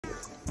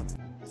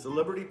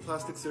Celebrity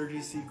Plastic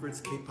Surgery Secrets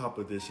K-Pop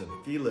Edition,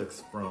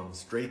 Felix from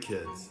Stray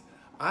Kids.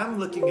 I'm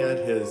looking at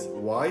his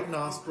wide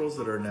nostrils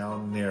that are now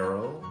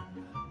narrow,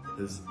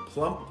 his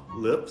plump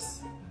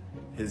lips,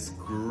 his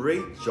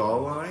great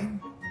jawline,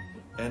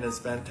 and his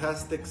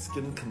fantastic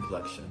skin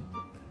complexion.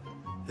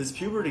 His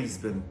puberty's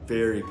been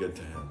very good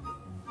to him.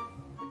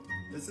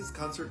 This is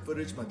concert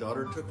footage my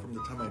daughter took from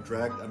the time I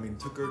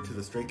took her to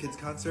the Stray Kids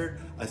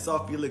concert. I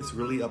saw Felix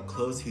really up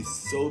close. He's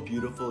so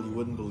beautiful, you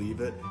wouldn't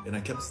believe it. And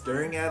I kept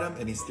staring at him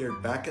and he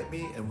stared back at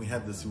me and we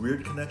had this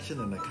weird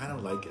connection and I kind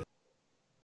of like it.